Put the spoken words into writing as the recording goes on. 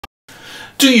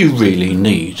Do you really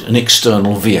need an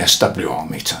external VSWR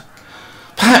meter?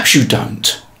 Perhaps you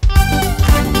don't.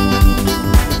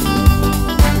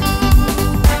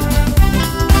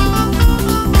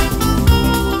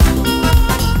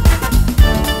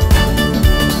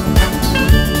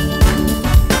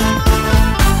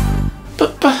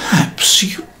 But perhaps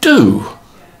you do.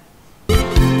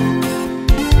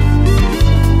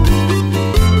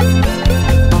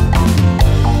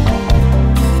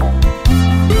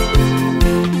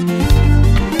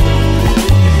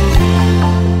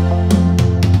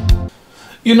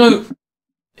 You know,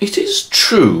 it is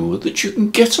true that you can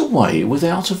get away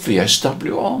without a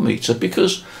VSWR meter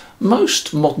because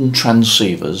most modern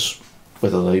transceivers,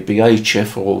 whether they be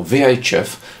HF or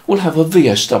VHF, will have a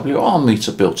VSWR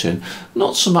meter built in.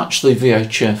 Not so much the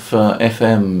VHF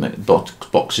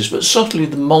FM boxes, but certainly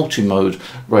the multi-mode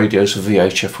radios for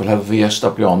VHF will have a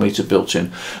VSWR meter built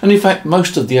in. And in fact,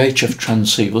 most of the HF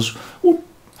transceivers will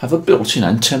have a built-in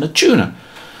antenna tuner.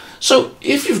 So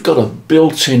if you've got a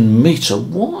built-in meter,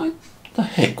 why the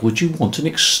heck would you want an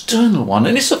external one?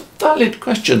 And it's a valid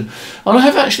question. And I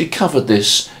have actually covered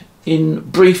this in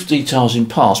brief details in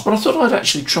past, but I thought I'd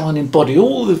actually try and embody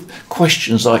all the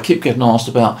questions that I keep getting asked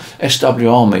about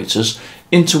SWR meters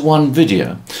into one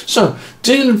video. So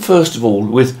dealing first of all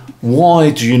with why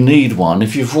do you need one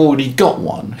if you've already got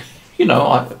one? You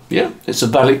know, yeah, it's a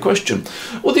valid question.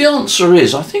 Well, the answer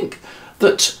is, I think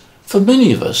that for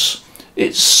many of us,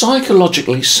 it's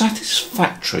psychologically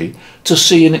satisfactory to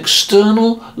see an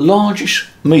external largish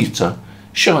meter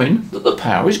showing that the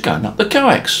power is going up the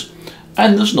coax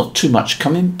and there's not too much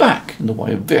coming back in the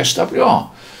way of VSWR,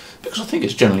 because I think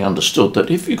it's generally understood that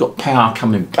if you've got power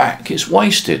coming back, it's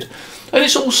wasted. And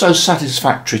it's also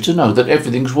satisfactory to know that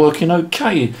everything's working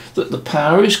okay, that the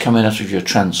power is coming out of your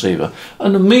transceiver,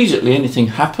 and immediately anything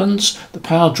happens, the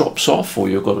power drops off, or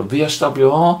you've got a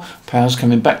VSWR, power's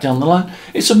coming back down the line,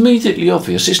 it's immediately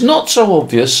obvious. It's not so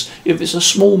obvious if it's a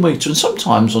small meter, and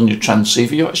sometimes on your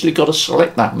transceiver you actually got to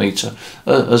select that meter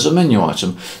as a menu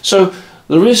item. So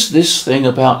there is this thing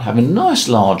about having a nice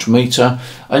large meter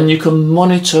and you can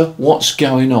monitor what's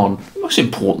going on. The most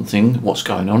important thing, what's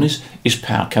going on is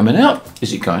power coming out?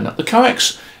 Is it going up the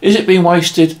coax? Is it being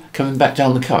wasted coming back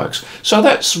down the coax? So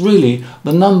that's really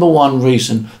the number one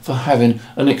reason for having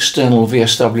an external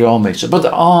VSWR meter, but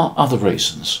there are other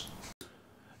reasons.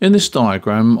 In this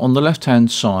diagram, on the left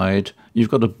hand side, you've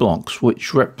got a box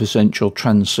which represents your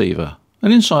transceiver.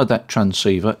 And inside that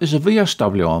transceiver is a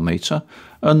VSWR meter,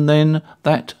 and then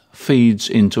that feeds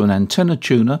into an antenna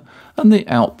tuner, and the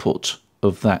output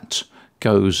of that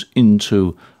goes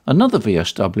into another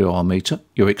VSWR meter,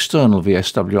 your external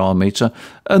VSWR meter,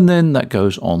 and then that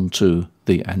goes on to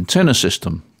the antenna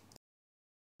system.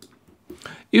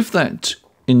 If that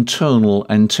internal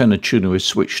antenna tuner is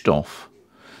switched off,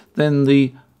 then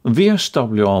the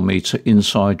VSWR meter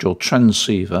inside your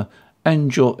transceiver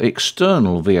and your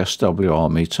external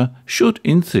VSWR meter should,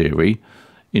 in theory,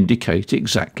 indicate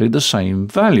exactly the same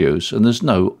values, and there's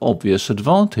no obvious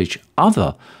advantage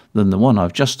other than the one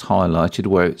I've just highlighted,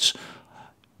 where it's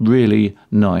really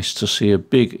nice to see a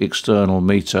big external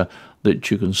meter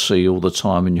that you can see all the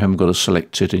time and you haven't got to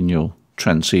select it in your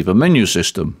transceiver menu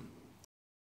system.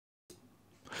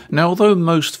 Now, although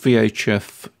most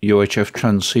VHF, UHF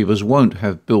transceivers won't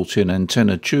have built-in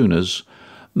antenna tuners,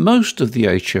 most of the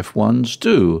HF ones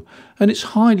do, and it's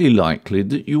highly likely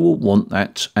that you will want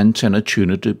that antenna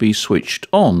tuner to be switched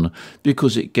on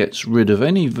because it gets rid of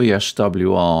any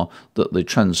VSWR that the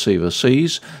transceiver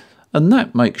sees, and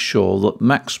that makes sure that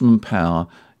maximum power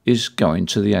is going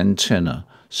to the antenna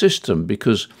system,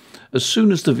 because as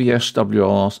soon as the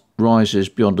VSWR rises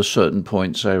beyond a certain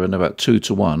point, say around about 2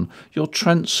 to 1, your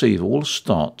transceiver will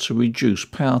start to reduce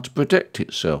power to protect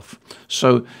itself.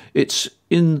 So it's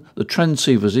in the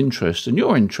transceiver's interest and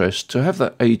your interest to have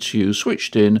that ATU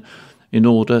switched in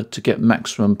order to get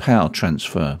maximum power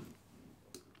transfer.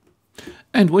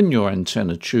 And when your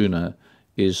antenna tuner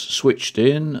is switched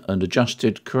in and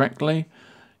adjusted correctly,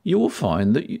 you will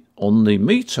find that on the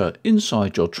meter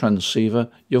inside your transceiver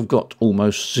you've got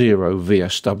almost zero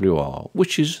VSWR,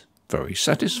 which is very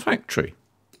satisfactory.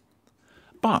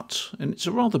 But, and it's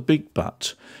a rather big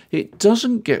but, it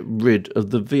doesn't get rid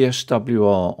of the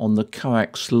VSWR on the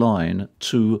coax line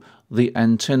to the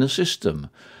antenna system.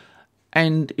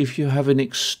 And if you have an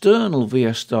external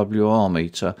VSWR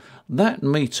meter, that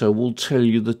meter will tell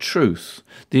you the truth.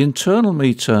 The internal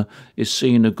meter is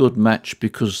seeing a good match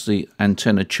because the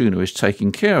antenna tuner is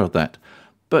taking care of that.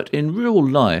 But in real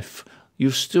life,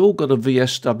 you've still got a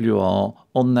VSWR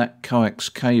on that coax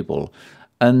cable.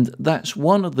 And that's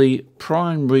one of the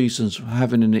prime reasons for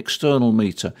having an external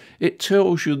meter. It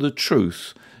tells you the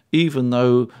truth even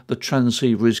though the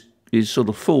transceiver is sort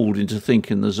of fooled into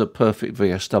thinking there's a perfect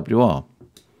VSWR.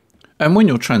 And when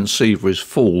your transceiver is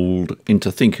fooled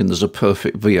into thinking there's a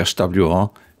perfect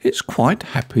VSWR, it's quite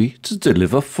happy to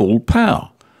deliver full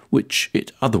power, which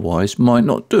it otherwise might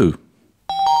not do.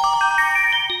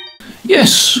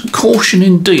 Yes, caution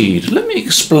indeed. Let me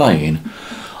explain.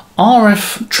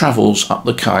 RF travels up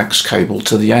the coax cable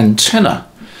to the antenna.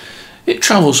 It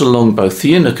travels along both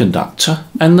the inner conductor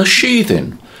and the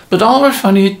sheathing, but RF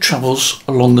only travels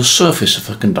along the surface of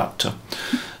the conductor.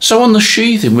 So on the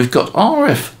sheathing we've got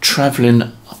RF travelling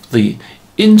up the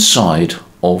inside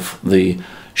of the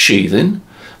sheathing,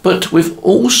 but we've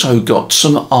also got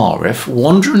some RF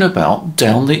wandering about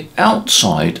down the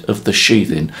outside of the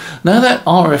sheathing. Now that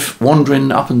RF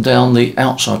wandering up and down the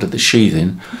outside of the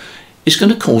sheathing is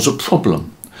going to cause a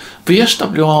problem.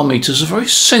 VSWR meters are very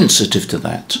sensitive to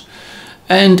that,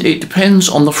 and it depends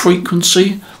on the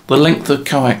frequency, the length of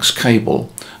coax cable,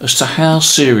 as to how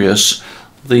serious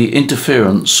the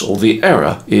interference or the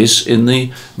error is in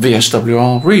the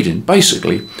VSWR reading.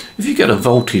 Basically, if you get a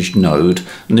voltage node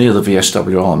near the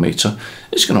VSWR meter,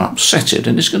 it's going to upset it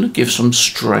and it's going to give some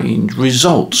strange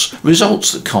results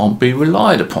that can't be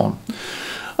relied upon.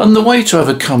 And the way to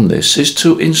overcome this is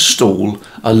to install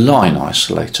a line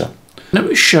isolator. Let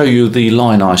me show you the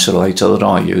line isolator that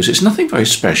I use. It's nothing very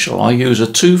special. I use a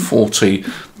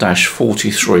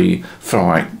 240-43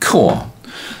 ferrite core.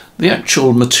 The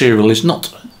actual material is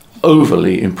not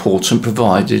overly important,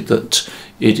 provided that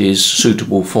it is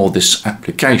suitable for this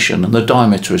application, and the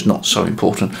diameter is not so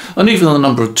important, and even the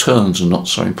number of turns are not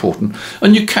so important.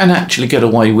 And you can actually get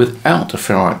away without a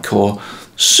ferrite core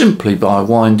simply by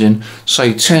winding,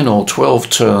 say, 10 or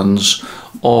 12 turns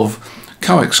of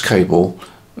coax cable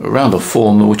around a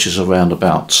former which is around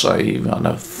about, say, I don't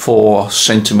know, 4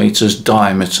 centimeters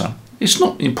diameter. It's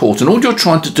not important. All you're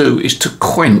trying to do is to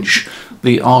quench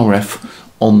the RF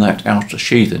on that outer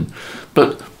sheathing.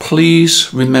 But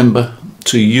please remember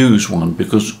to use one,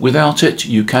 because without it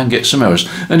you can get some errors.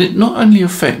 And it not only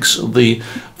affects the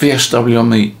VSWR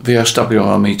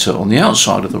meter on the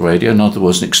outside of the radio, in other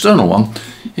words an external one,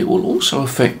 it will also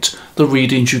affect the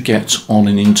readings you get on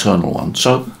an internal one.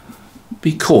 So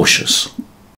be cautious.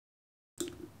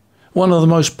 One of the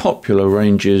most popular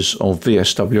ranges of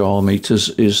VSWR meters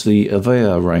is the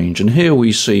AV range, and here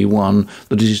we see one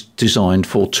that is designed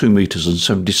for 2 meters and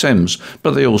 70 sems,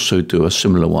 but they also do a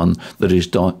similar one that is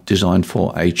designed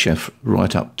for HF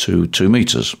right up to 2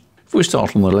 meters. If we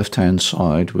start on the left hand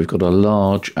side, we've got a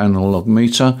large analog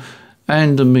meter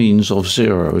and a means of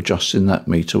zero adjusting that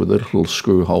meter with a little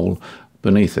screw hole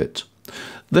beneath it.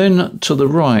 Then to the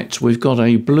right we've got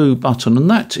a blue button, and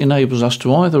that enables us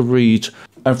to either read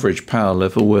average power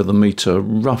level, where the meter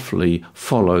roughly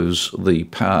follows the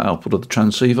power output of the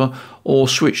transceiver, or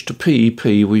switch to PEP,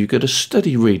 where you get a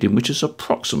steady reading which is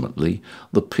approximately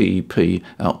the PEP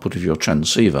output of your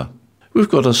transceiver. We've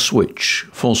got a switch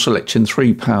for selecting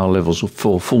 3 power levels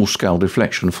for full scale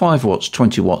deflection: 5 watts,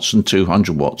 20 watts and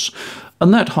 200 watts.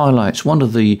 And that highlights one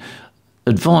of the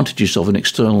advantages of an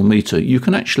external meter. You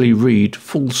can actually read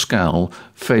full scale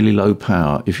fairly low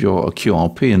power if you're a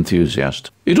QRP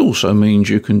enthusiast. It also means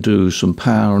you can do some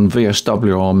power and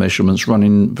VSWR measurements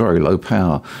running very low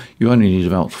power. You only need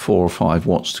about 4 or 5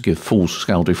 watts to give full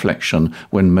scale deflection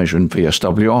when measuring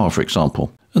VSWR, for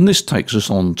example. And this takes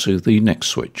us on to the next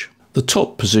switch. The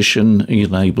top position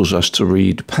enables us to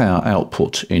read power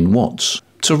output in watts.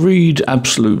 To read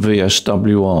absolute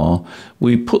VSWR,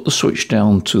 we put the switch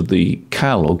down to the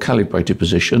cal or calibrated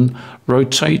position,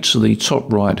 rotate the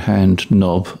top right hand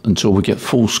knob until we get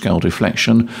full scale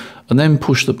deflection, and then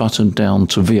push the button down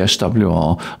to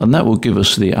VSWR, and that will give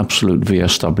us the absolute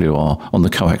VSWR on the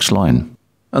coax line.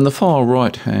 And the far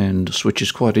right hand switch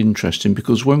is quite interesting,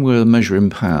 because when we're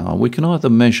measuring power, we can either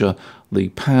measure the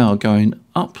power going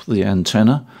up the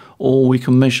antenna, or we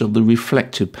can measure the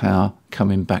reflected power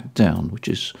coming back down, which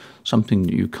is something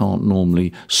that you can't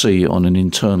normally see on an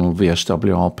internal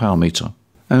VSWR power meter.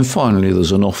 And finally,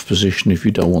 there's an off position if you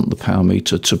don't want the power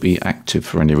meter to be active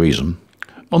for any reason.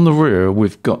 On the rear,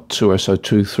 we've got 2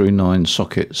 SO239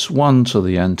 sockets, one to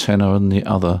the antenna and the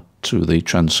other to the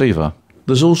transceiver.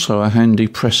 There's also a handy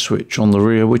press switch on the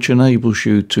rear which enables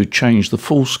you to change the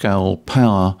full scale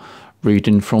power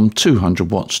reading from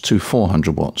 200 watts to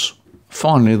 400 watts.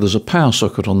 Finally, there's a power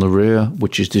socket on the rear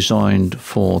which is designed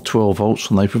for 12 volts,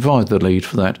 and they provide the lead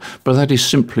for that, but that is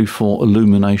simply for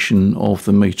illumination of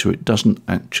the meter. It doesn't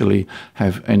actually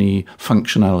have any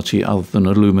functionality other than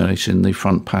illuminating the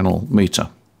front panel meter.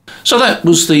 So that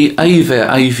was the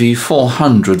AV-400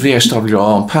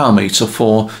 VSWR power meter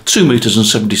for 2 meters and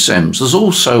 70 sems. There's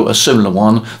also a similar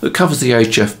one that covers the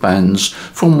HF bands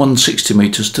from 160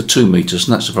 meters to 2 meters,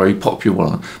 and that's a very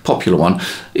popular one.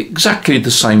 Exactly the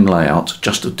same layout,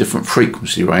 just a different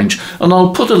frequency range, and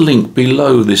I'll put a link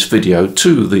below this video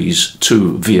to these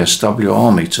two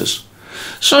VSWR meters.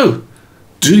 So,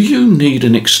 do you need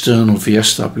an external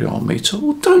VSWR meter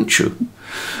or don't you?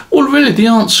 Well, really the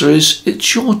answer is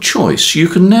it's your choice. You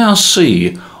can now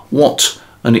see what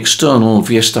an external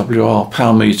VSWR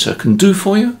power meter can do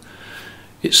for you.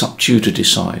 It's up to you to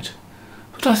decide.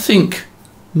 But I think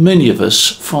many of us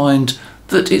find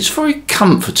that it's very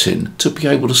comforting to be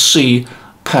able to see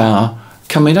power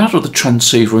coming out of the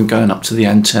transceiver and going up to the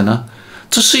antenna,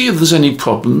 to see if there's any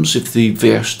problems if the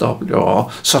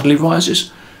VSWR suddenly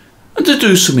rises, and to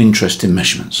do some interesting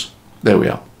measurements. There we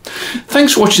are.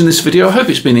 Thanks for watching this video. I hope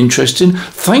it's been interesting.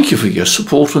 Thank you for your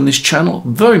support on this channel.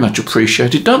 Very much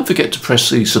appreciated. Don't forget to press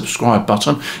the subscribe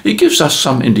button. It gives us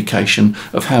some indication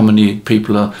of how many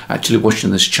people are actually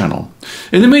watching this channel.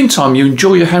 In the meantime, you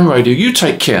enjoy your ham radio. You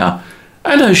take care.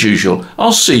 And as usual,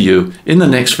 I'll see you in the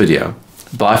next video.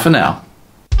 Bye for now.